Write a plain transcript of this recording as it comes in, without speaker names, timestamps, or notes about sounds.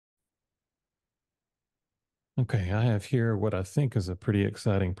Okay, I have here what I think is a pretty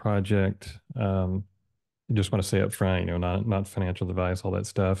exciting project. I just want to say up front, not financial advice, all that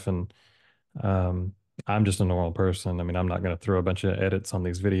stuff. And um, I'm just a normal person. I mean, I'm not going to throw a bunch of edits on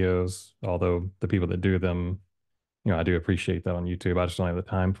these videos, although the people that do them, I do appreciate that on YouTube. I just don't have the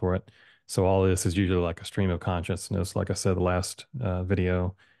time for it. So all this is usually like a stream of consciousness, like I said, the last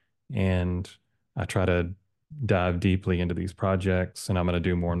video. And I try to dive deeply into these projects, and I'm going to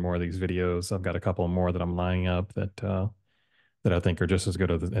do more and more of these videos. I've got a couple more that I'm lining up that I think are just as good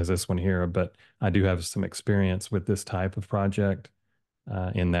as this one here. But I do have some experience with this type of project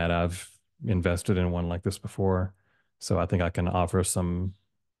in that I've invested in one like this before. So I think I can offer some,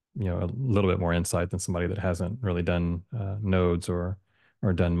 a little bit more insight than somebody that hasn't really done nodes or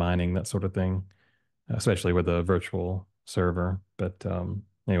done mining, that sort of thing, especially with a virtual server. But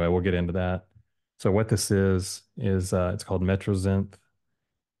anyway, we'll get into that. So what this is it's called Metroxynth,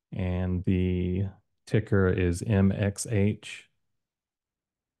 and the ticker is MXH.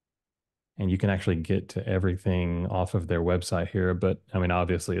 And you can actually get to everything off of their website here. But I mean,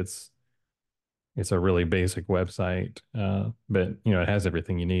 obviously, it's a really basic website, but it has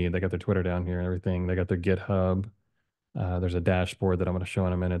everything you need. They got their Twitter down here and everything. They got their GitHub. There's a dashboard that I'm going to show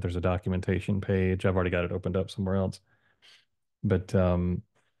in a minute. There's a documentation page. I've already got it opened up somewhere else. But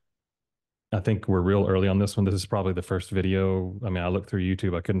I think we're real early on this one. This is probably the first video. I mean, I looked through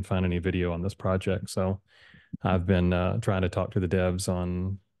YouTube. I couldn't find any video on this project. So I've been trying to talk to the devs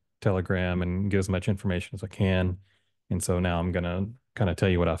on Telegram and get as much information as I can. And so now I'm going to kind of tell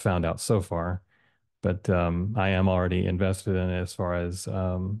you what I found out so far. But I am already invested in it as far as,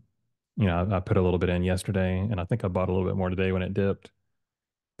 I put a little bit in yesterday, and I think I bought a little bit more today when it dipped.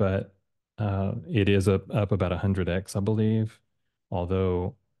 But it is up about 100x, I believe.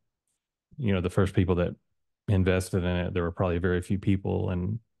 Although, the first people that invested in it, there were probably very few people,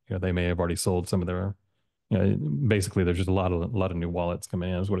 and they may have already sold some of their, basically there's just a lot of new wallets coming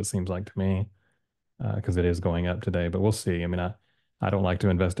in, is what it seems like to me, because it is going up today. But we'll see. I mean, I don't like to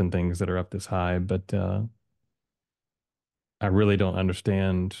invest in things that are up this high, but I really don't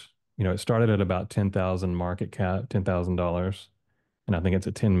understand. It started at about 10,000 market cap, $10,000, and I think it's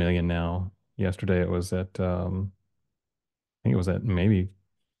at 10 million now. Yesterday it was at, I think it was at maybe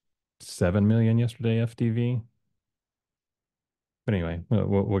 7 million yesterday, FDV. But anyway,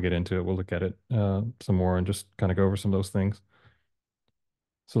 we'll get into it. We'll look at it some more and just kind of go over some of those things.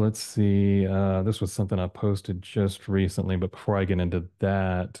 So let's see. This was something I posted just recently, but before I get into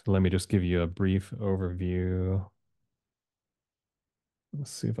that, let me just give you a brief overview. Let's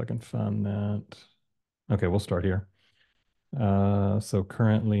see if I can find that. Okay, we'll start here. So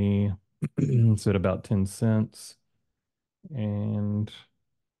currently it's at about 10 cents. And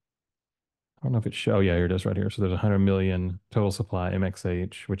I don't know if it show. Oh, yeah, here it is right here. So there's 100 million total supply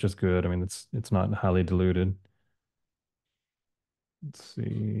MXH, which is good. I mean, it's not highly diluted. Let's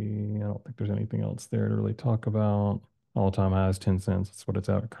see. I don't think there's anything else there to really talk about. All-time high is 10 cents. That's what it's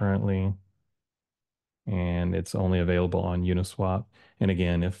at currently. And it's only available on Uniswap. And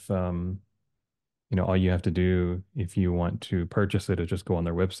again, if all you have to do if you want to purchase it is just go on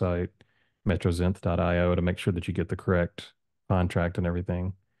their website, metroxynth.io, to make sure that you get the correct contract and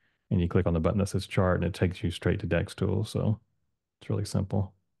everything. And you click on the button that says chart, and it takes you straight to DEX tools. So it's really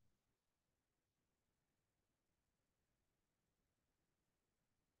simple.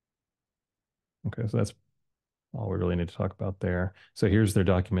 Okay, so that's all we really need to talk about there. So here's their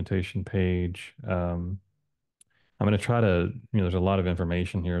documentation page. I'm going to try to, there's a lot of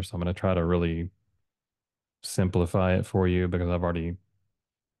information here, so I'm going to try to really simplify it for you because I've already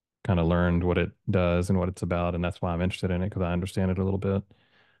kind of learned what it does and what it's about, and that's why I'm interested in it because I understand it a little bit.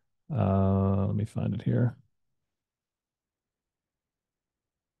 Let me find it here.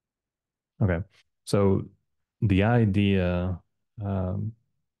 Okay. So the idea, um,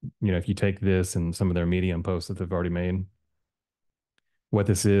 if you take this and some of their Medium posts that they've already made, what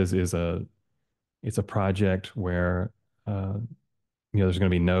this is it's a project where there's going to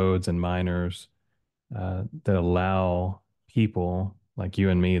be nodes and miners that allow people like you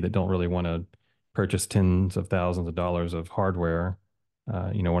and me that don't really want to purchase tens of thousands of dollars of hardware,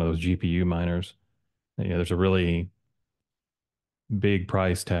 one of those GPU miners. There's a really big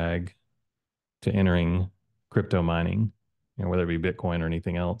price tag to entering crypto mining, whether it be Bitcoin or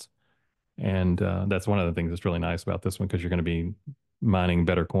anything else. And that's one of the things that's really nice about this one because you're going to be mining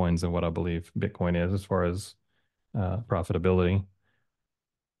better coins than what I believe Bitcoin is as far as profitability.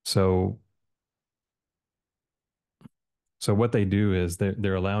 So, so what they do is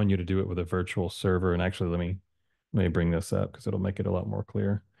they're allowing you to do it with a virtual server. And actually, let me bring this up because it'll make it a lot more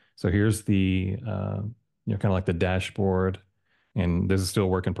clear. So here's the kind of like the dashboard. And this is still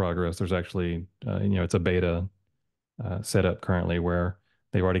work in progress. There's actually, it's a beta set up currently where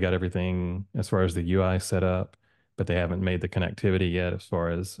they've already got everything as far as the UI set up, but they haven't made the connectivity yet as far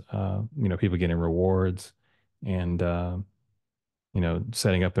as, people getting rewards and,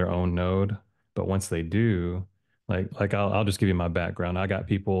 setting up their own node. But once they do, like I'll just give you my background. I got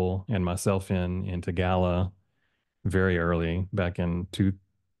people and myself into Gala very early back in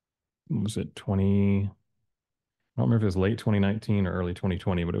was it 20? I don't remember if it was late 2019 or early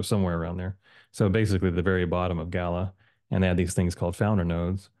 2020, but it was somewhere around there. So basically, the very bottom of Gala, and they had these things called founder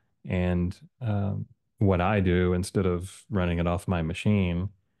nodes. And what I do instead of running it off my machine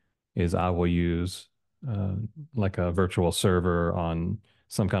is I will use uh, like a virtual server on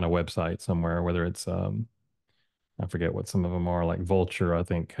some kind of website somewhere, whether it's I forget what some of them are, like Vulture, I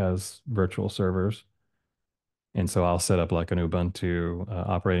think has virtual servers. And so I'll set up like an Ubuntu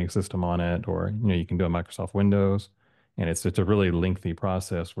operating system on it, or you can do a Microsoft Windows, and it's a really lengthy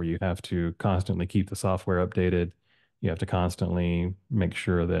process where you have to constantly keep the software updated. You have to constantly make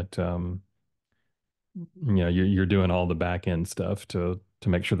sure that you're doing all the back end stuff to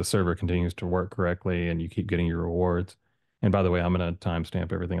make sure the server continues to work correctly and you keep getting your rewards. And by the way, I'm going to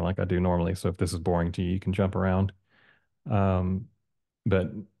timestamp everything like I do normally. So if this is boring to you, you can jump around. Um,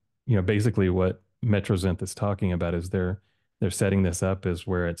 but basically what Metroxynth is talking about is they're setting this up as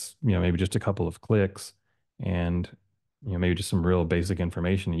where it's, maybe just a couple of clicks and maybe just some real basic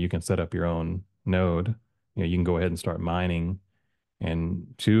information and you can set up your own node. You can go ahead and start mining. And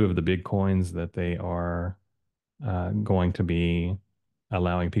two of the big coins that they are going to be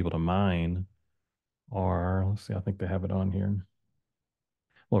allowing people to mine are, let's see, I think they have it on here.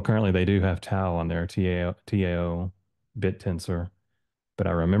 Well, currently they do have TAO on there, TAO bit tensor. But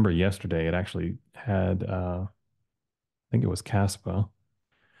I remember yesterday it actually had, I think it was Caspa.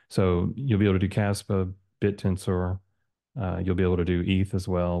 So you'll be able to do Caspa, BitTensor. You'll be able to do ETH as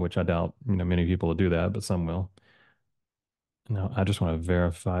well, which I doubt, many people will do that, but some will. Now, I just want to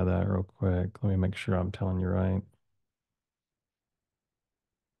verify that real quick. Let me make sure I'm telling you right,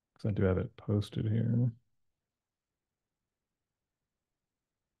 because I do have it posted here.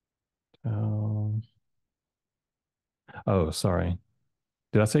 Um, oh, sorry.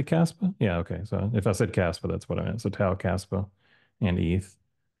 Did I say Caspa? Yeah, okay. So if I said Caspa, that's what I meant. So Tau, Caspa, and ETH.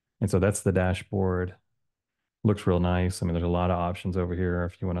 And so that's the dashboard. Looks real nice. I mean, there's a lot of options over here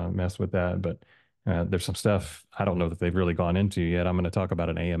if you want to mess with that, but there's some stuff I don't know that they've really gone into yet. I'm going to talk about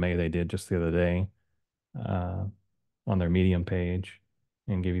an AMA they did just the other day uh, on their Medium page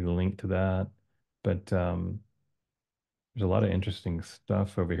and give you the link to that. But there's a lot of interesting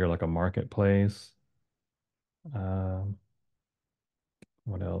stuff over here, like a marketplace. Um,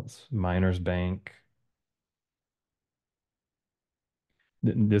 what else? Miners Bank.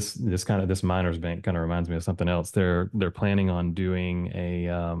 This Miners Bank kind of reminds me of something else. They're planning on doing a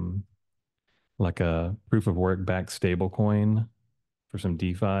like a proof of work backed stablecoin for some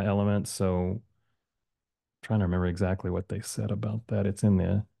DeFi elements. So I'm trying to remember exactly what they said about that. It's in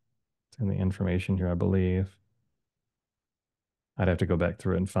the information here, I believe. I'd have to go back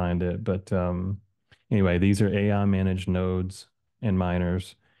through it and find it. But anyway, these are AI managed nodes and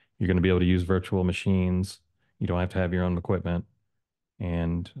miners. You're going to be able to use virtual machines. You don't have to have your own equipment.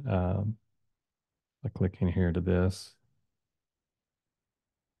 And I click in here to this.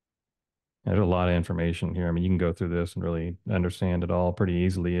 There's a lot of information here. I mean, you can go through this and really understand it all pretty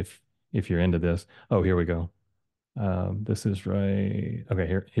easily if you're into this. Oh, here we go. This is right.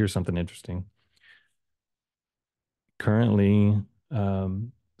 Okay, here's something interesting. Currently,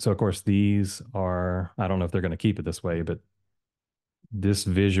 so of course these are, I don't know if they're going to keep it this way, but this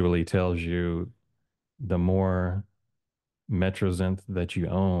visually tells you the more Metroxynth that you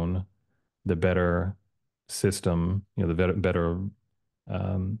own, the better system, the better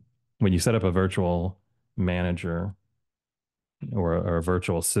when you set up a virtual manager or a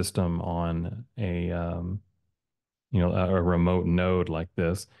virtual system on a remote node like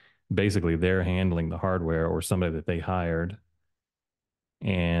this, basically they're handling the hardware or somebody that they hired.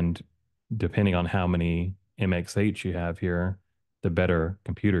 And depending on how many MXH you have here, the better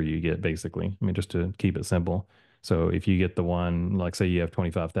computer you get, basically. I mean, just to keep it simple. So if you get the one, like say you have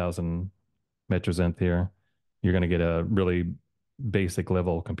 25,000 Metroxynth here, you're going to get a really basic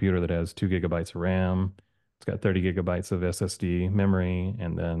level computer that has 2 GB of RAM. It's got 30 gigabytes of SSD memory,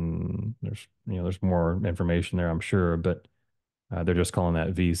 and then there's more information there, I'm sure, but they're just calling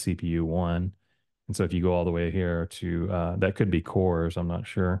that vCPU one. And so if you go all the way here to that could be cores, I'm not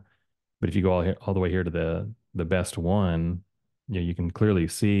sure, but if you go all the way here to the best one, you can clearly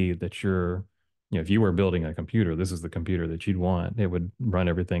see that if you were building a computer, this is the computer that you'd want. It would run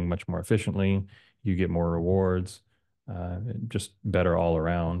everything much more efficiently. You get more rewards. Just better all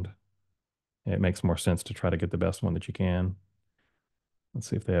around. It makes more sense to try to get the best one that you can. Let's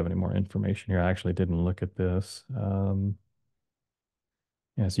see if they have any more information here. I actually didn't look at this.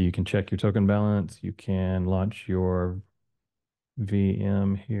 Yeah, so you can check your token balance. You can launch your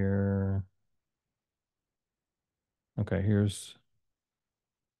VM here. Okay,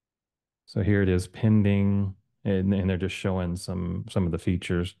 so here it is pending, and they're just showing some of the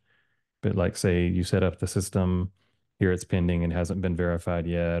features. But like say you set up the system, here it's pending and hasn't been verified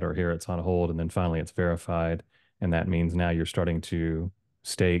yet, or here it's on hold, and then finally it's verified. And that means now you're starting to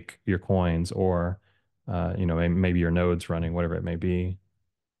stake your coins or maybe your nodes running, whatever it may be.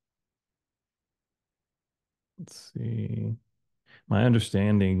 Let's see. My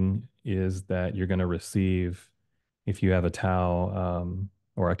understanding is that you're going to receive, if you have a TAO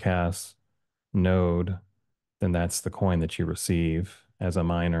or a CAS node, then that's the coin that you receive as a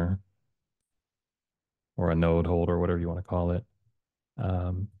miner or a node holder, whatever you want to call it.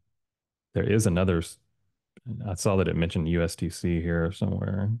 Um, there is another, I saw that it mentioned USDC here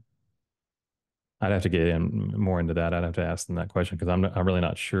somewhere. I'd have to get in more into that. I'd have to ask them that question because I'm really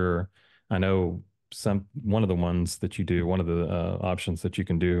not sure. I know one of the ones that you do, one of the options that you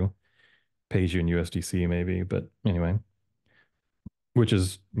can do pays you in USDC maybe, but anyway, which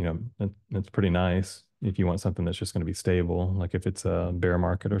is, it's pretty nice if you want something that's just going to be stable. Like if it's a bear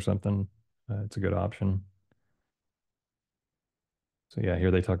market or something, it's a good option. So yeah,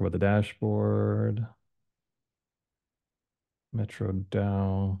 here they talk about the dashboard, Metro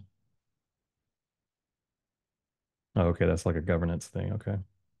DAO. Oh, okay, that's like a governance thing. Okay.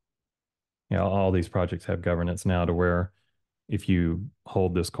 Yeah, all these projects have governance now to where if you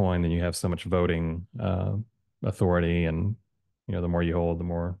hold this coin, then you have so much voting authority, and the more you hold, the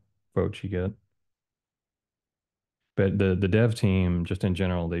more votes you get. But the dev team, just in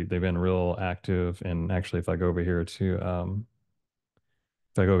general, they've been real active. And actually, if I go over here to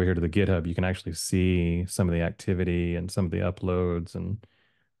the GitHub, you can actually see some of the activity and some of the uploads. And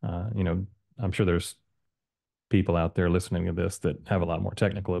I'm sure there's people out there listening to this that have a lot more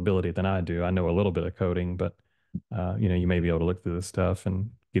technical ability than I do. I know a little bit of coding, but you may be able to look through this stuff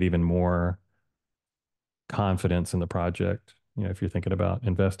and get even more confidence in the project. If you're thinking about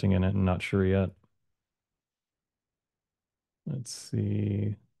investing in it and not sure yet. Let's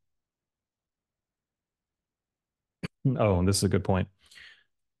see. Oh, and this is a good point.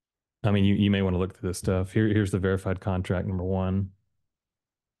 I mean, you may want to look through this stuff. Here's the verified contract number one.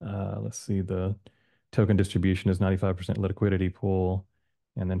 Let's see. The token distribution is 95% liquidity pool,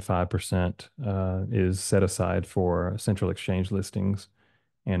 and then 5% is set aside for central exchange listings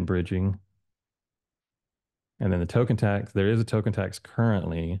and bridging. And then the token tax, there is a token tax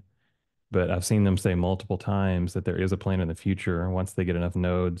currently, but I've seen them say multiple times that there is a plan in the future. Once they get enough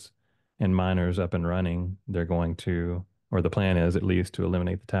nodes and miners up and running, they're going to, or the plan is at least to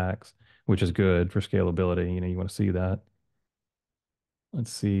eliminate the tax, which is good for scalability. You want to see that.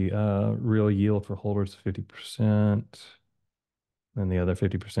 Let's see, real yield for holders 50%. Then the other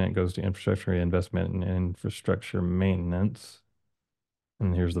 50% goes to infrastructure investment and infrastructure maintenance.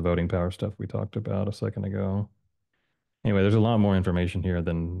 And here's the voting power stuff we talked about a second ago. Anyway, there's a lot more information here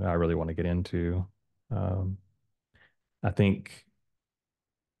than I really want to get into. Um, I think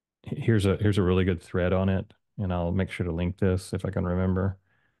here's a really good thread on it, and I'll make sure to link this if I can remember.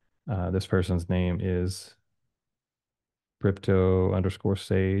 This person's name is crypto underscore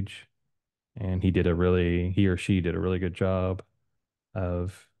sage, and he or she did a really good job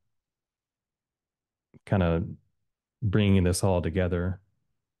of kind of bringing this all together.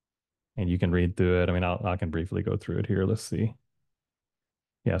 And you can read through it. I mean, I can briefly go through it here. Let's see.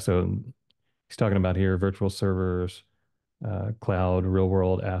 Yeah, so he's talking about here virtual servers, cloud real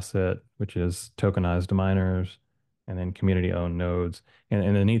world asset, which is tokenized miners, and then community owned nodes.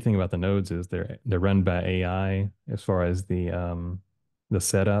 And the neat thing about the nodes is they're run by AI as far as the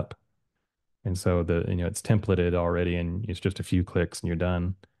setup. And so it's templated already, and it's just a few clicks and you're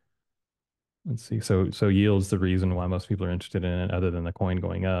done. Let's see. So yield's the reason why most people are interested in it, other than the coin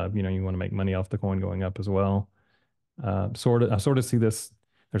going up. You want to make money off the coin going up as well. I sort of see this.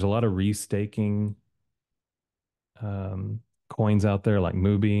 There's a lot of restaking coins out there like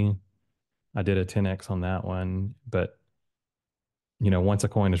Mubi. I did a 10x on that one, but once a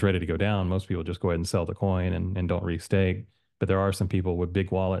coin is ready to go down, most people just go ahead and sell the coin and don't restake. But there are some people with big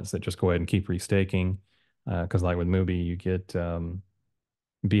wallets that just go ahead and keep restaking. Because like with Mubi, you get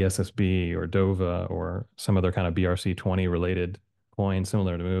BSSB or DOVA or some other kind of BRC20 related coin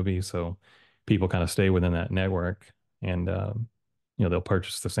similar to Mubi. So people kind of stay within that network, and they'll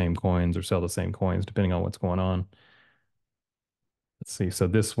purchase the same coins or sell the same coins depending on what's going on. Let's see. So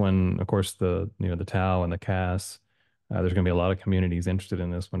this one, of course, the TAO and the CAS. There's going to be a lot of communities interested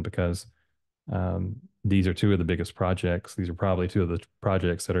in this one because these are two of the biggest projects. These are probably two of the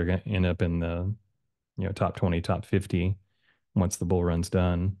projects that are going to end up in the top 20, top 50 once the bull run's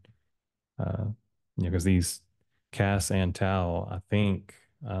done. Uh, because these CAS and TAO, I think,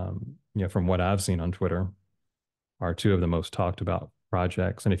 from what I've seen on Twitter, are two of the most talked about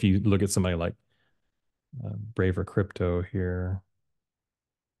projects. And if you look at somebody like Braver Crypto here,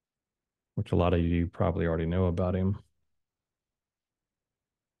 which a lot of you probably already know about him,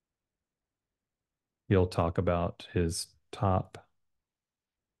 he'll talk about his top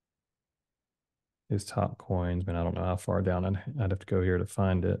coins. But I don't know how far down I'd have to go here to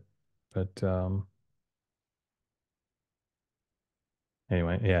find it. But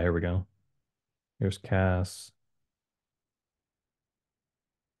anyway, yeah, here we go. Here's CAS.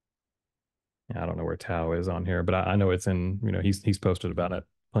 Yeah, I don't know where Tao is on here, but I know it's in, he's posted about it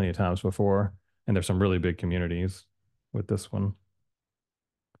plenty of times before. And there's some really big communities with this one.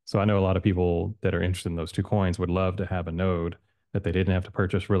 So I know a lot of people that are interested in those two coins would love to have a node that they didn't have to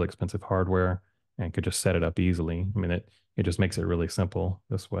purchase really expensive hardware and could just set it up easily. I mean, it just makes it really simple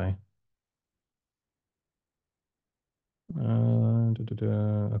this way.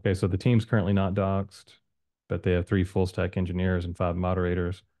 Okay, so the team's currently not doxed, but they have three full stack engineers and five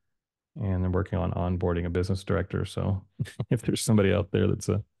moderators, and they're working on onboarding a business director. So if there's somebody out there that's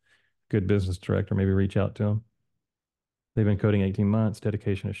a good business director, maybe reach out to them. They've been coding 18 months.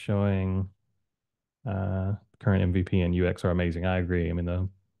 Dedication is showing. Current MVP and UX are amazing. I agree. I mean, the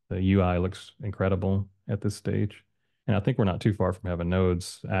UI looks incredible at this stage. And I think we're not too far from having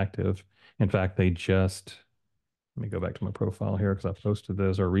nodes active. In fact, let me go back to my profile here because I posted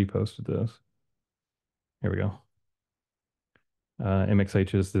this or reposted this. Here we go.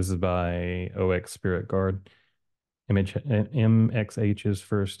 MXH's, this is by OX Spirit Guard. MXH's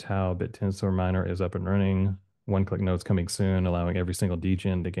first TAO bit tensor miner is up and running. One-click nodes coming soon, allowing every single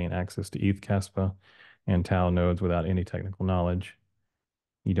degen to gain access to ETH Kaspa and TAO nodes without any technical knowledge.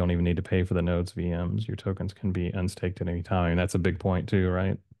 You don't even need to pay for the nodes VMs. Your tokens can be unstaked at any time. And that's a big point too,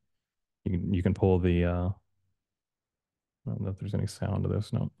 right? You can pull the I don't know if there's any sound to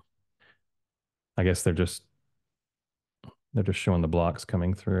this. No. I guess they're just showing the blocks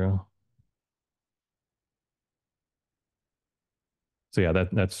coming through. So yeah,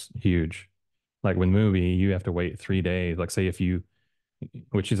 that's huge. Like with Movie, you have to wait 3 days. Like say if you,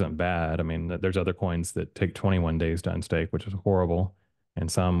 which isn't bad. I mean, there's other coins that take 21 days to unstake, which is horrible,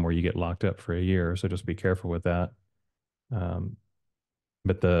 and some where you get locked up for a year. So just be careful with that. Um,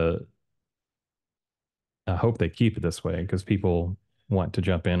 but I hope they keep it this way because people want to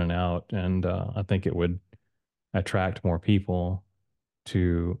jump in and out, and I think it would attract more people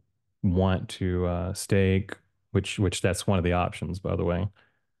to want to stake, which that's one of the options, by the way,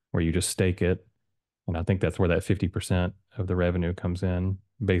 where you just stake it. And I think that's where that 50% of the revenue comes in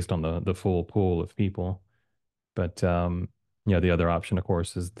based on the full pool of people. But the other option, of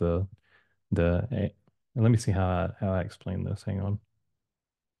course, is the let me see how I explain this. Hang on,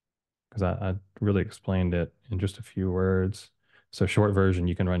 because I really explained it in just a few words. So short version,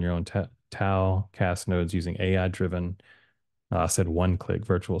 you can run your own TAO KAS nodes using AI-driven. I said one-click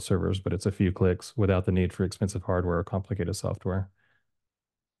virtual servers, but it's a few clicks without the need for expensive hardware or complicated software.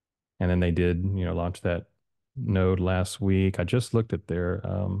 And then they did, launch that node last week. I just looked at their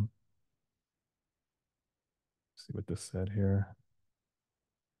see what this said here.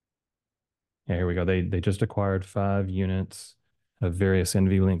 Yeah, here we go. They just acquired 5 units of various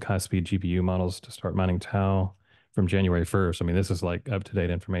NVLink high-speed GPU models to start mining TAO from January 1st. I mean, this is like up-to-date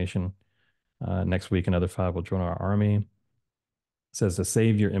information. Next week, another 5 will join our army. It says to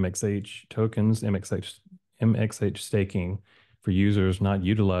save your MXH tokens, MXH staking for users not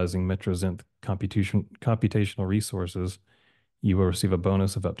utilizing Metroxynth computational resources, you will receive a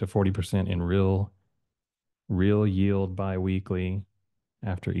bonus of up to 40% in real yield biweekly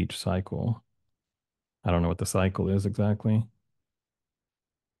after each cycle. I don't know what the cycle is exactly,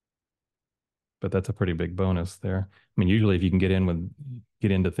 but that's a pretty big bonus there. I mean, usually if you can get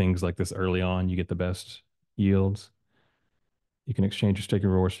into things like this early on, you get the best yields. You can exchange your staking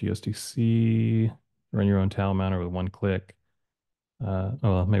rewards for USDC, run your own TAO miner with one click.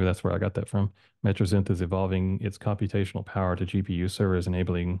 Well, maybe that's where I got that from. Metroxynth is evolving its computational power to GPU servers,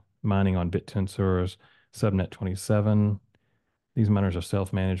 enabling mining on BitTensor's Subnet 27. These miners are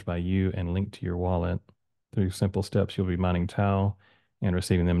self-managed by you and linked to your wallet. Through simple steps, you'll be mining TAO and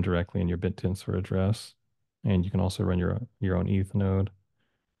receiving them directly in your BitTensor address. And you can also run your own ETH node.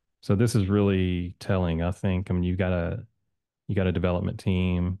 So this is really telling, I think. I mean, you got a development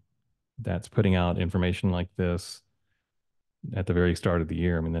team that's putting out information like this at the very start of the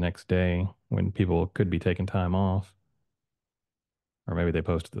year. I mean, the next day when people could be taking time off. or maybe they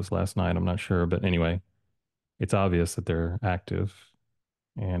posted this last night. I'm not sure, but anyway, it's obvious that they're active,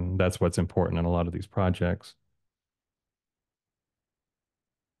 and that's what's important in a lot of these projects.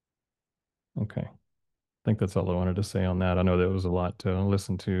 Okay. I think that's all I wanted to say on that. I know that was a lot to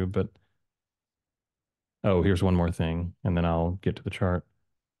listen to, but oh, here's one more thing, and then I'll get to the chart.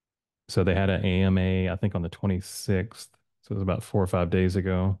 So they had an AMA, I think on the 26th. So it was about 4 or 5 days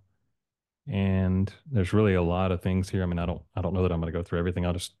ago. And there's really a lot of things here. I mean, I don't know that I'm going to go through everything.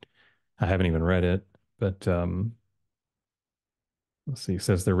 I haven't even read it, but let's see. It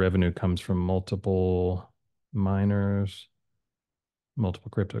says their revenue comes from multiple miners,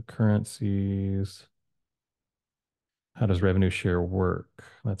 multiple cryptocurrencies. How does revenue share work?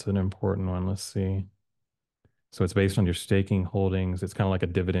 That's an important one. Let's see. So it's based on your staking holdings. It's kind of like a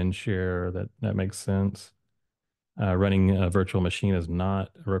dividend share. That makes sense. Running a virtual machine is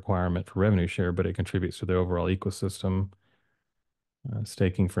not a requirement for revenue share, but it contributes to the overall ecosystem.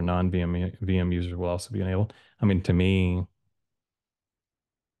 Staking for non-VM VM users will also be enabled. I mean, to me,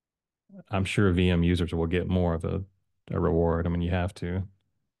 I'm sure VM users will get more of a reward. I mean, you have to.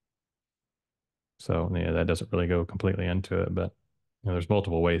 So yeah, that doesn't really go completely into it, but there's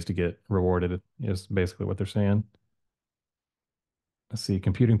multiple ways to get rewarded, is basically what they're saying. Let's see,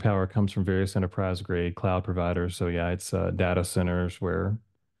 computing power comes from various enterprise grade cloud providers. So yeah, it's data centers where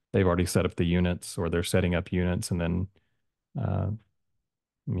they've already set up the units or they're setting up units, and then uh,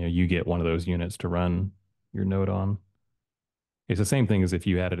 you get one of those units to run your node on. It's the same thing as if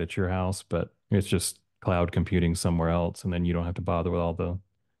you had it at your house, but it's just cloud computing somewhere else, and then you don't have to bother with all the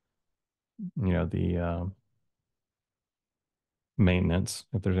maintenance,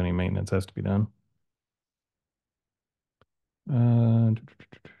 if there's any maintenance has to be done. Uh,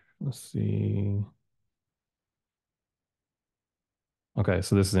 let's see. Okay,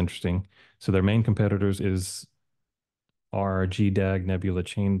 so this is interesting. So their main competitors are GDAG, Nebula,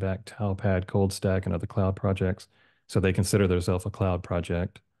 Chainback, Taupad, ColdStack, and other cloud projects. So they consider themselves a cloud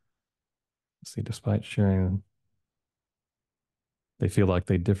project. Let's see, despite sharing, they feel like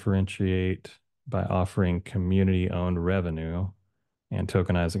they differentiate by offering community-owned revenue and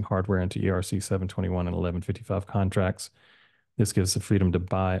tokenizing hardware into ERC 721 and 1155 contracts. This gives the freedom to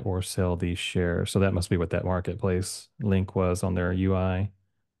buy or sell these shares. So that must be what that marketplace link was on their UI.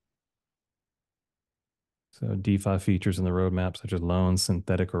 So DeFi features in the roadmap, such as loans,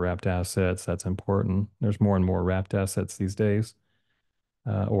 synthetic or wrapped assets, that's important. There's more and more wrapped assets these days,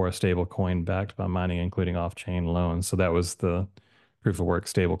 or a stable coin backed by mining, including off-chain loans. So that was the proof of work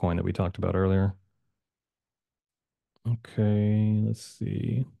stable coin that we talked about earlier. Okay, let's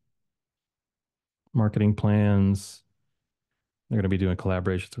see. Marketing plans. They're going to be doing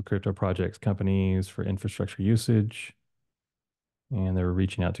collaborations with crypto projects, companies for infrastructure usage. And they're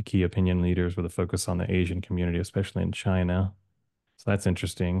reaching out to key opinion leaders with a focus on the Asian community, especially in China. So that's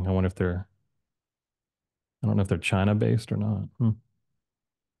interesting. I don't know if they're China based or not.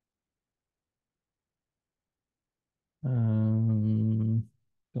 Um,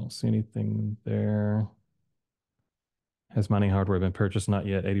 don't see anything there. Has mining hardware been purchased? Not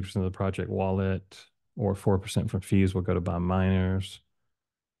yet. 80% of the project wallet or 4% from fees will go to buy miners.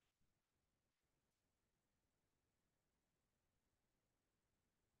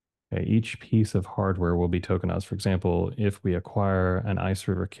 Okay, each piece of hardware will be tokenized. For example, if we acquire an Ice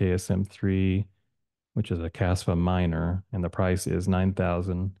River KSM3, which is a Caspa miner, and the price is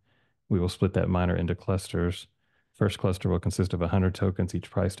 9,000, we will split that miner into clusters. First cluster will consist of 100 tokens, each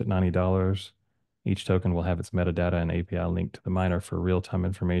priced at $90. Each token will have its metadata and API linked to the miner for real-time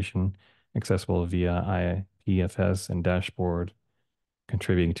information accessible via IPFS and dashboard,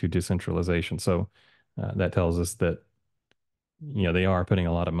 contributing to decentralization. So that tells us that they are putting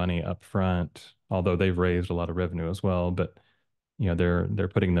a lot of money up front, although they've raised a lot of revenue as well. But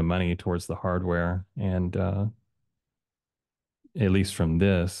they're putting the money towards the hardware, and at least from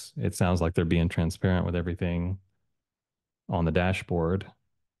this, it sounds like they're being transparent with everything on the dashboard,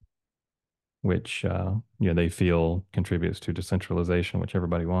 which they feel contributes to decentralization, which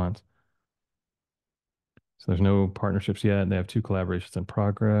everybody wants. So there's no partnerships yet. They have 2 collaborations in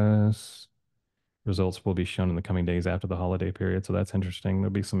progress. Results will be shown in the coming days after the holiday period. So that's interesting.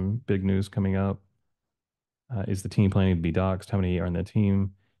 There'll be some big news coming up. Is the team planning to be doxxed? How many are in the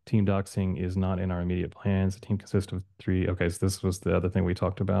team? Team doxing is not in our immediate plans. The team consists of 3. Okay, so this was the other thing we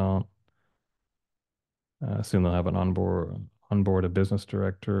talked about. Soon they'll have an onboard a business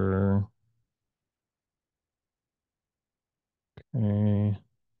director. Okay.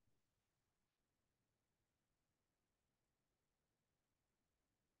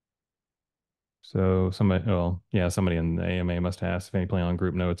 So somebody in the AMA must ask if any plan on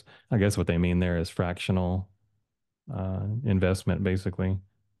group notes. I guess what they mean there is fractional investment, basically.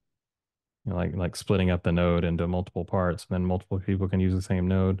 Like splitting up the node into multiple parts, then multiple people can use the same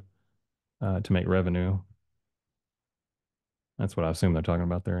node to make revenue. That's what I assume they're talking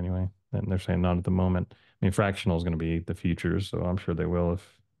about there anyway. And they're saying not at the moment. I mean, fractional is going to be the future, so I'm sure they will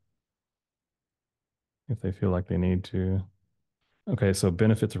if they feel like they need to. Okay, so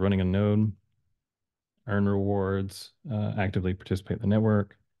benefits of running a node, earn rewards, actively participate in the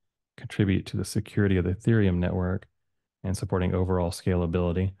network, contribute to the security of the Ethereum network, and supporting overall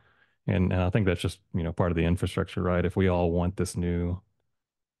scalability. And I think that's just, part of the infrastructure, right? If we all want this new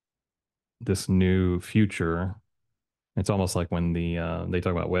future, it's almost like when they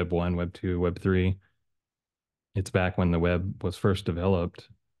talk about Web 1, Web 2, Web 3. It's back when the web was first developed.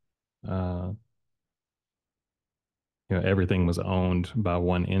 Uh, everything was owned by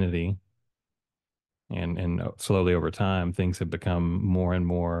one entity, and slowly over time, things have become more and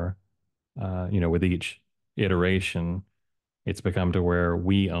more. With each iteration, it's become to where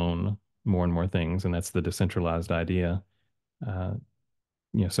we own more and more things, and that's the decentralized idea. Uh,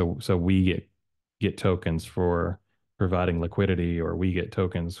 so we get tokens for providing liquidity, or we get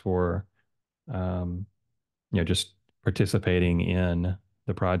tokens for um, just participating in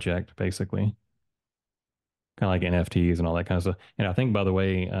the project, basically, kind of like NFTs and all that kind of stuff. And I think, by the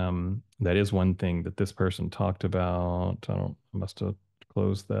way, that is one thing that this person talked about. I must have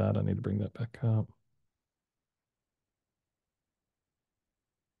closed that. I need to bring that back up.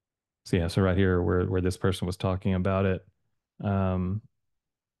 So yeah, so right here where this person was talking about it, um,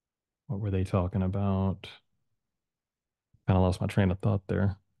 what were they talking about? Kind of lost my train of thought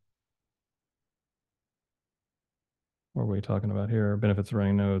there. What were we talking about here? Benefits of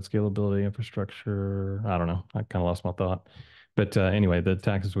running nodes, scalability, infrastructure. I don't know. I kind of lost my thought. But anyway, the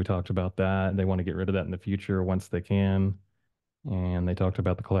taxes, we talked about that. They want to get rid of that in the future once they can. And they talked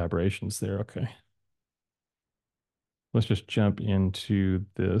about the collaborations there. Okay. Let's just jump into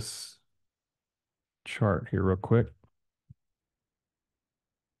this chart here real quick.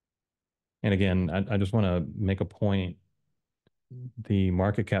 And again, I just want to make a point. The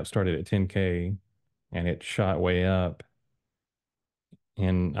market cap started at 10K and it shot way up.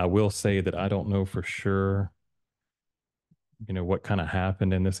 And I will say that I don't know for sure, what kind of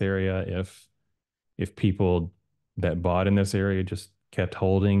happened in this area. If people that bought in this area just kept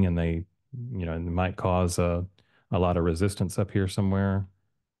holding, and it might cause a lot of resistance up here somewhere.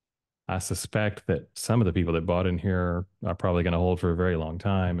 I suspect that some of the people that bought in here are probably going to hold for a very long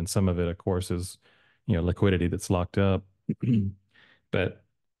time. And some of it, of course, is, liquidity that's locked up. But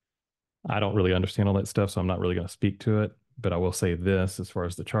I don't really understand all that stuff, so I'm not really going to speak to it. But I will say this as far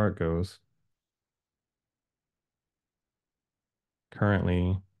as the chart goes.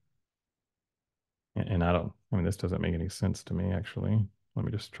 Currently, and I mean, this doesn't make any sense to me, actually. Let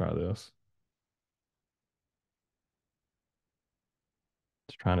me just try this.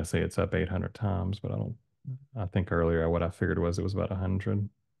 It's trying to say it's up 800 times, but I think earlier what I figured was it was about 100.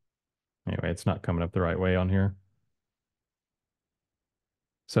 Anyway, it's not coming up the right way on here.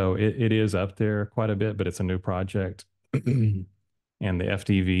 So it is up there quite a bit, but it's a new project. And the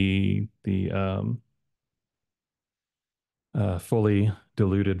FDV, the fully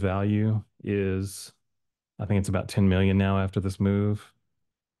diluted value is, I think it's about 10 million now after this move.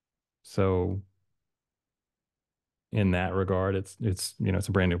 So in that regard, it's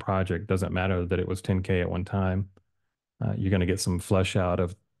a brand new project. Doesn't matter that it was 10K at one time. You're going to get some flush out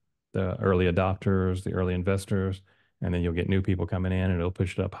of the early adopters, the early investors, and then you'll get new people coming in and it'll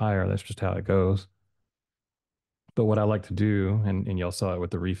push it up higher. That's just how it goes. But what I like to do, and y'all saw it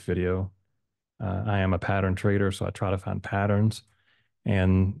with the Reef video, I am a pattern trader, so I try to find patterns.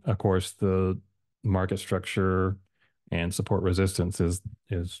 And of course, the market structure and support resistance is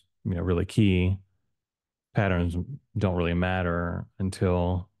really key. Patterns don't really matter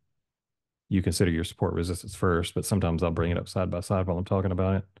until you consider your support resistance first, but sometimes I'll bring it up side by side while I'm talking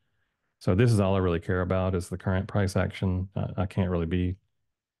about it. So this is all I really care about is the current price action. I can't really be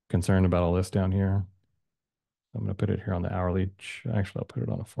concerned about all this down here. I'm going to put it here on the hourly. Actually, I'll put it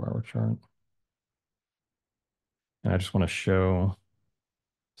on a 4-hour chart. And I just want to show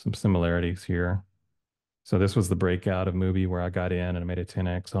some similarities here. So this was the breakout of Mubi where I got in and I made a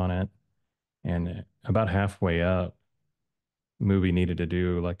 10x on it. And about halfway up, Mubi needed to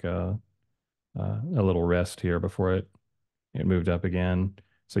do like a little rest here before it moved up again.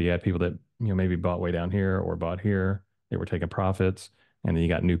 So you had people that, maybe bought way down here or bought here. They were taking profits. And then you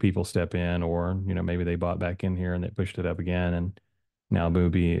got new people step in, or, maybe they bought back in here and they pushed it up again. And now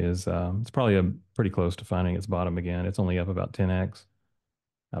Mubi is, it's probably pretty close to finding its bottom again. It's only up about 10x.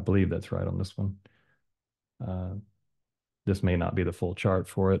 I believe that's right on this one. Uh, this may not be the full chart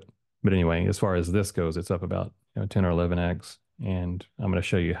for it. But anyway, as far as this goes, it's up about 10 or 11x. And I'm going to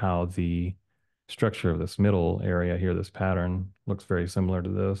show you how the structure of this middle area here, this pattern, looks very similar to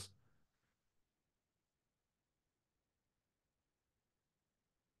this,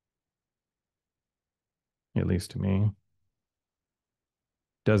 at least to me.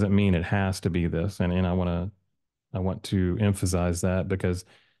 Doesn't mean it has to be this. And I want to emphasize that because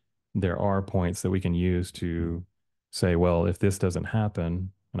there are points that we can use to say, well, if this doesn't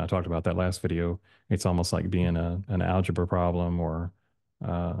happen, and I talked about that last video, it's almost like being an algebra problem or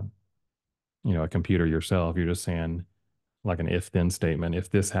uh, a computer yourself. You're just saying like an if then statement. If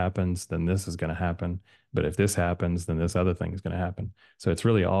this happens, then this is going to happen. But if this happens, then this other thing is going to happen. So it's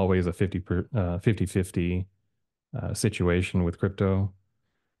really always a 50-50 situation with crypto.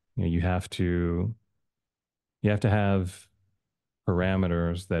 You have to have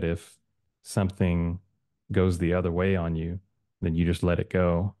parameters that if something goes the other way on you, then you just let it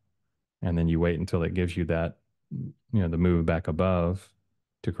go. And then you wait until it gives you that, the move back above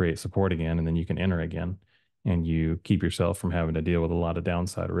to create support again. And then you can enter again and you keep yourself from having to deal with a lot of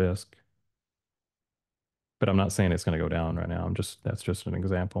downside risk. But I'm not saying it's going to go down right now. That's just an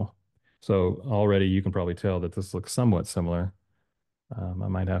example. So already you can probably tell that this looks somewhat similar. I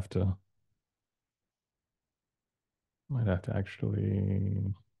might have to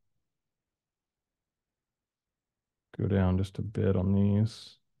actually go down just a bit on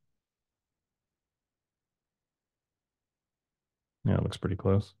these. Yeah, it looks pretty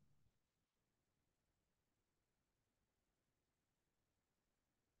close.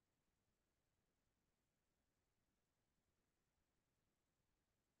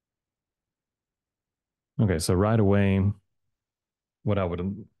 Okay, so right away, what I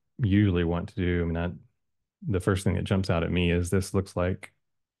would usually want to do, I mean, the first thing that jumps out at me is this looks like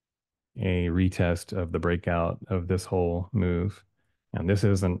a retest of the breakout of this whole move. And this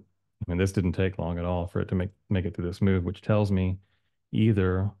isn't, I mean, this didn't take long at all for it to make it through this move, which tells me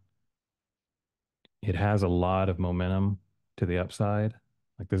either it has a lot of momentum to the upside.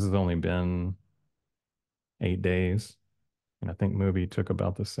 Like this has only been 8 days. And I think movie took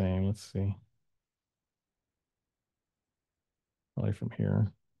about the same. Let's see. Probably from here.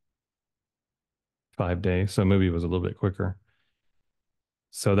 5 days. So movie was a little bit quicker.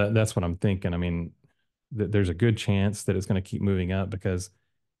 So that's what I'm thinking. I mean, there's a good chance that it's going to keep moving up because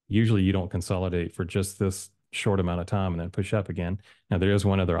usually you don't consolidate for just this short amount of time and then push up again. Now there is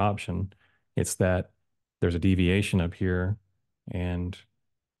one other option. It's that there's a deviation up here and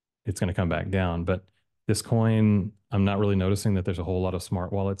it's going to come back down. But this coin, I'm not really noticing that there's a whole lot of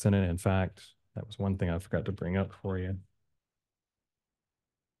smart wallets in it. In fact, that was one thing I forgot to bring up for you.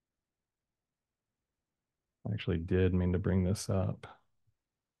 I actually did mean to bring this up.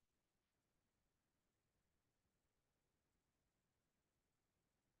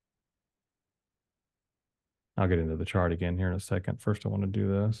 I'll get into the chart again here in a second. First, I want to do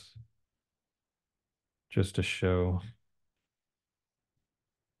this just to show.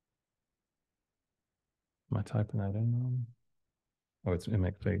 Am I typing that in? Oh, it's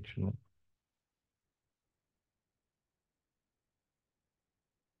MXH, isn't it?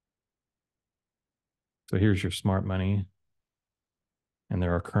 So here's your smart money. And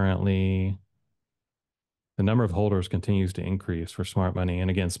there are currently, the number of holders continues to increase for smart money. And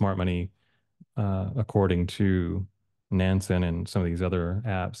again, smart money, according to Nansen and some of these other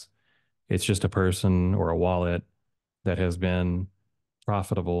apps, it's just a person or a wallet that has been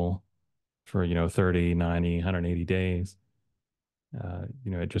profitable for, 30, 90, 180 days.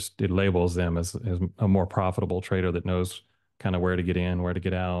 It labels them as a more profitable trader that knows kind of where to get in, where to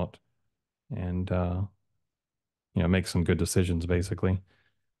get out, and make some good decisions basically.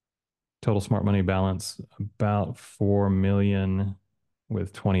 Total smart money balance about 4 million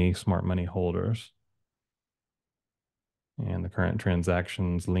with 20 smart money holders. And the current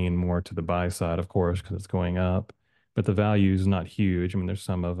transactions lean more to the buy side, of course, because it's going up. But the value is not huge. I mean, there's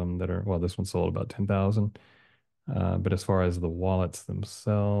some of them that are, well, this one sold about 10,000. But as far as the wallets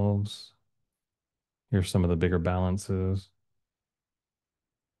themselves, here's some of the bigger balances.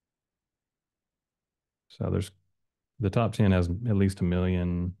 So there's the top 10 has at least a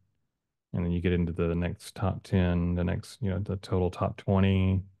million. And then you get into the next top 10, the next, the total top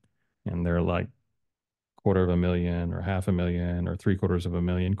 20, and they're like quarter of a million or half a million or three-quarters of a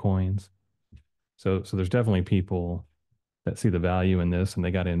million coins. So there's definitely people that see the value in this and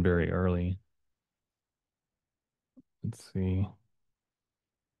they got in very early. Let's see.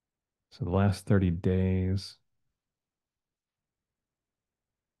 So the last 30 days,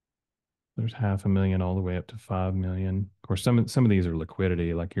 there's half a million all the way up to 5 million. Of course, some of these are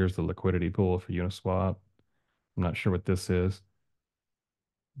liquidity. Like here's the liquidity pool for Uniswap. I'm not sure what this is.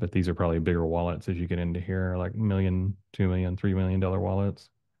 But these are probably bigger wallets as you get into here, like million, 2 million, $3 million wallets.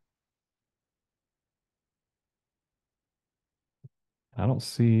 I don't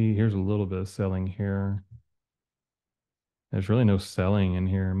see, here's a little bit of selling here. There's really no selling in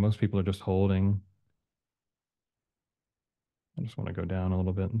here. Most people are just holding. I just want to go down a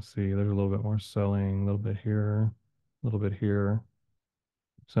little bit and see. There's a little bit more selling, a little bit here, a little bit here.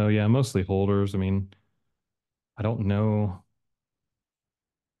 So yeah, mostly holders. I mean, I don't know.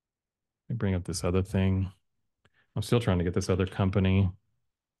 Let me bring up this other thing. I'm still trying to get this other company,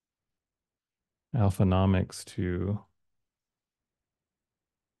 Alphanomics, to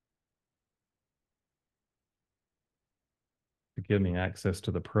give me access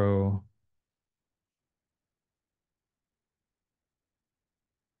to the pro.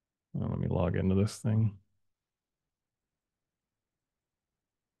 Let me log into this thing.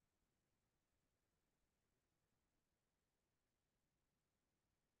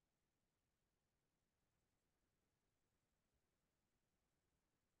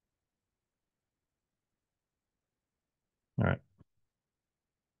 All right.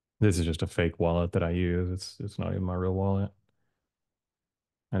 This is just a fake wallet that I use. It's not even my real wallet.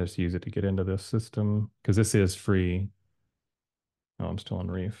 I just use it to get into this system because this is free. Oh, I'm still on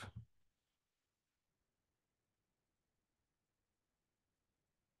Reef.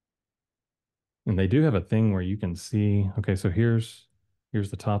 And they do have a thing where you can see, okay, so here's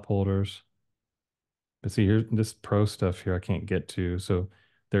the top holders. But see here, this pro stuff here I can't get to. So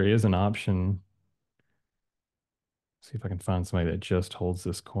there is an option. See if I can find somebody that just holds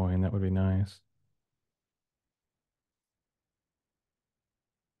this coin. That would be nice.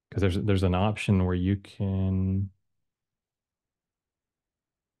 Because there's an option where you can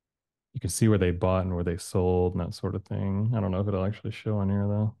see where they bought and where they sold and that sort of thing. I don't know if it'll actually show on here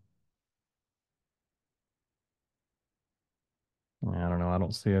though. I don't know. I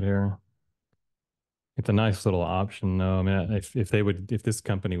don't see it here. It's a nice little option though. I mean, if this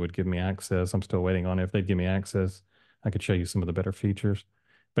company would give me access, I'm still waiting on it. If they'd give me access, I could show you some of the better features.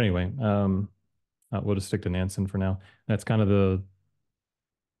 But anyway, we'll just stick to Nansen for now. That's kind of the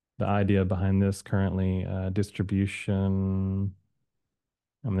idea behind this currently. Distribution.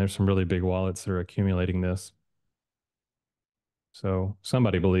 I mean, there's some really big wallets that are accumulating this. So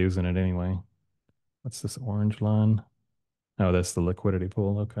somebody believes in it anyway. What's this orange line? Oh, that's the liquidity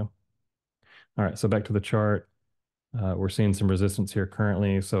pool. Okay. All right. So back to the chart. We're seeing some resistance here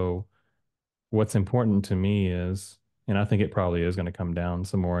currently. So what's important to me is, and I think it probably is going to come down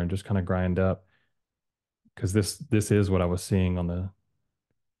some more and just kind of grind up because this is what I was seeing on the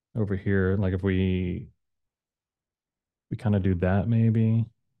over here. Like if we kind of do that maybe,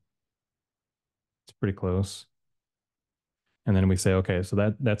 it's pretty close. And then we say, okay,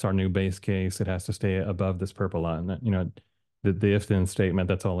 so that's our new base case. It has to stay above this purple line. That, the if then statement,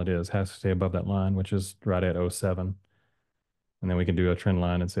 that's all it is, has to stay above that line, which is right at '07. And then we can do a trend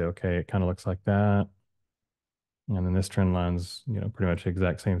line and say, okay, it kind of looks like that. And then this trend line's, pretty much the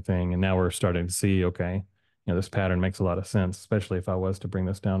exact same thing. And now we're starting to see, okay, this pattern makes a lot of sense, especially if I was to bring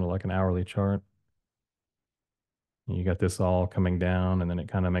this down to like an hourly chart. You got this all coming down, and then it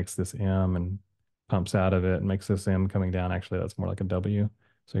kind of makes this M and pumps out of it and makes this M coming down. Actually, that's more like a W.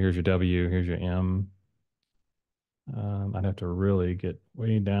 So here's your W, here's your M. I'd have to really get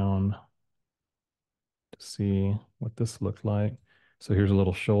way down to see what this looked like. So here's a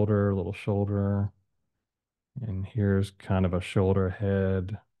little shoulder, and here's kind of a shoulder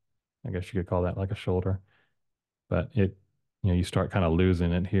head. I guess you could call that like a shoulder, but you start kind of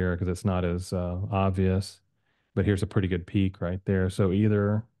losing it here because it's not as obvious. But here's a pretty good peak right there. So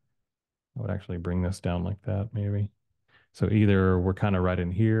either I would actually bring this down like that, maybe. So either we're kind of right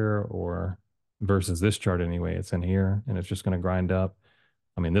in here or versus this chart anyway, it's in here and it's just going to grind up.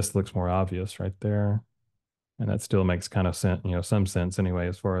 I mean, this looks more obvious right there. And that still makes kind of sense, some sense anyway,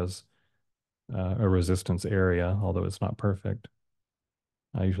 as far as a resistance area, although it's not perfect.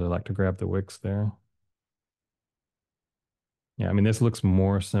 I usually like to grab the wicks there. Yeah, I mean, this looks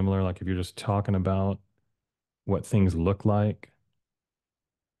more similar. Like if you're just talking about what things look like,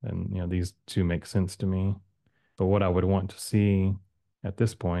 then, these two make sense to me. But what I would want to see at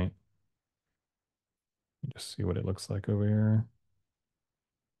this point, just see what it looks like over here.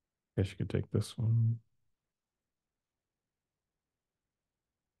 I guess you could take this one.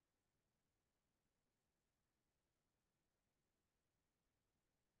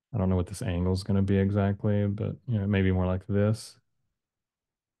 I don't know what this angle is going to be exactly, but maybe more like this.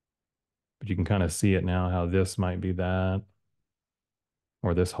 But you can kind of see it now how this might be that,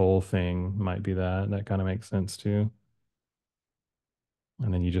 or this whole thing might be that. That kind of makes sense too.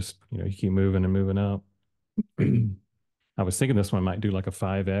 And then you just, you keep moving and moving up. I was thinking this one might do like a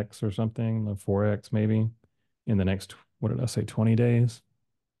 5x or something, a 4x maybe in the next, what did I say, 20 days?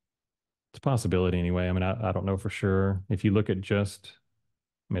 It's a possibility anyway. I mean, I don't know for sure. If you look at just,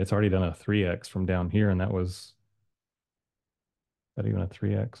 I mean, it's already done a 3x from down here, and that was that even a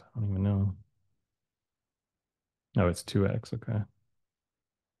 3x? I don't even know. No, it's 2x. Okay.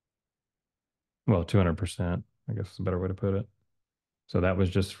 Well, 200%, I guess is a better way to put it. So that was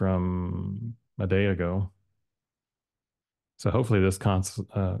just from a day ago. So hopefully this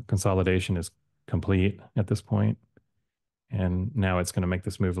consolidation is complete at this point. And now it's going to make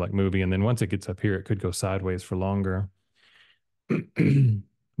this move like movie. And then once it gets up here, it could go sideways for longer.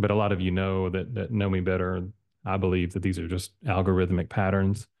 But a lot of you know that know me better. I believe that these are just algorithmic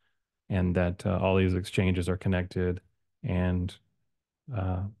patterns and that all these exchanges are connected. And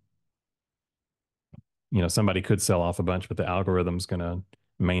uh, somebody could sell off a bunch, but the algorithm's going to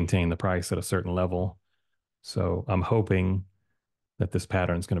maintain the price at a certain level. So I'm hoping that this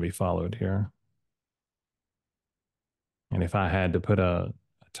pattern is going to be followed here. And if I had to put a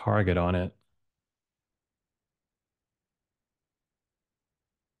target on it,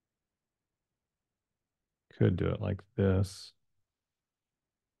 could do it like this.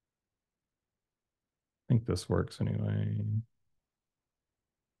 I think this works anyway.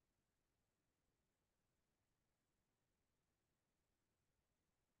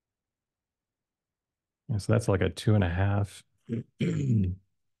 Yeah, so that's like a 2.5,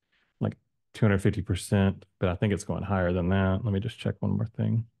 like 250%, but I think it's going higher than that. Let me just check one more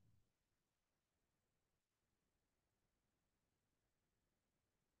thing.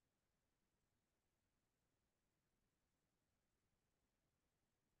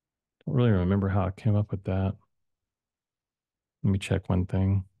 Don't really remember how I came up with that. Let me check one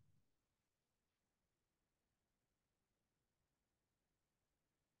thing.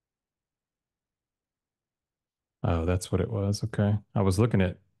 Oh, that's what it was. Okay. I was looking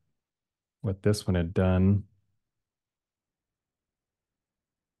at what this one had done,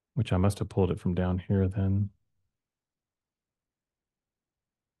 which I must have pulled it from down here then.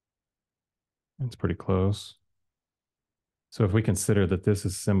 It's pretty close. So if we consider that this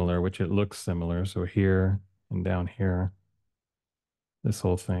is similar, which it looks similar, so here and down here, this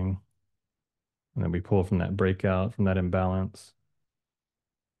whole thing, and then we pull from that breakout, from that imbalance,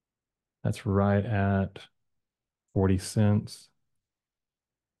 that's right at 40 cents.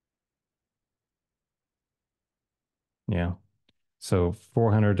 Yeah. So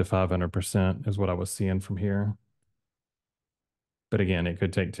 400 to 500% is what I was seeing from here. But again, it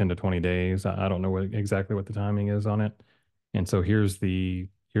could take 10 to 20 days. I don't know exactly what the timing is on it. And so here's the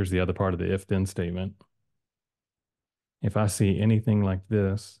other part of the if then statement. If I see anything like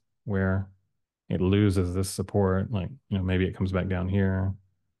this where it loses this support, like, maybe it comes back down here,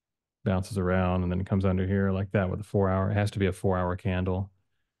 bounces around, and then it comes under here like that with a 4 hour, it has to be a 4 hour candle.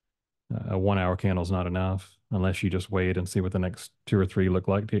 A 1 hour candle is not enough unless you just wait and see what the next two or three look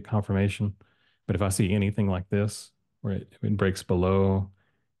like to get confirmation. But if I see anything like this, where it breaks below,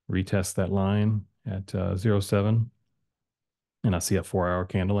 retest that line at 0.7, and I see a 4 hour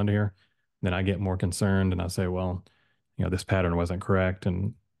candle under here, then I get more concerned and I say, well, this pattern wasn't correct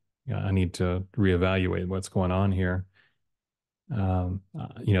and I need to reevaluate what's going on here.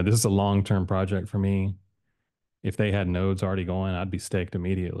 This is a long-term project for me. If they had nodes already going, I'd be staked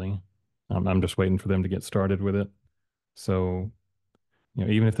immediately. I'm just waiting for them to get started with it. So,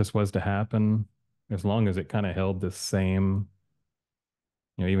 even if this was to happen, as long as it kind of held this same,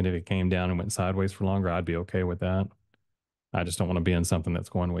 even if it came down and went sideways for longer, I'd be okay with that. I just don't want to be in something that's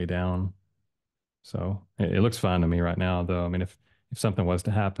going way down. So it looks fine to me right now, though. I mean, if something was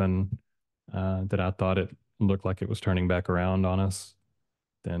to happen that I thought it looked like it was turning back around on us,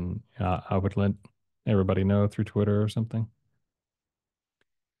 then I would let everybody know through Twitter or something.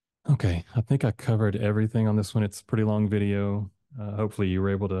 Okay, I think I covered everything on this one. It's a pretty long video. Hopefully, you were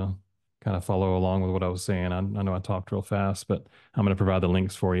able to kind of follow along with what I was saying. I know I talked real fast, but I'm going to provide the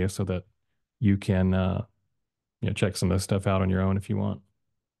links for you so that you can check some of this stuff out on your own if you want.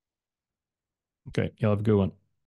 Okay, y'all have a good one.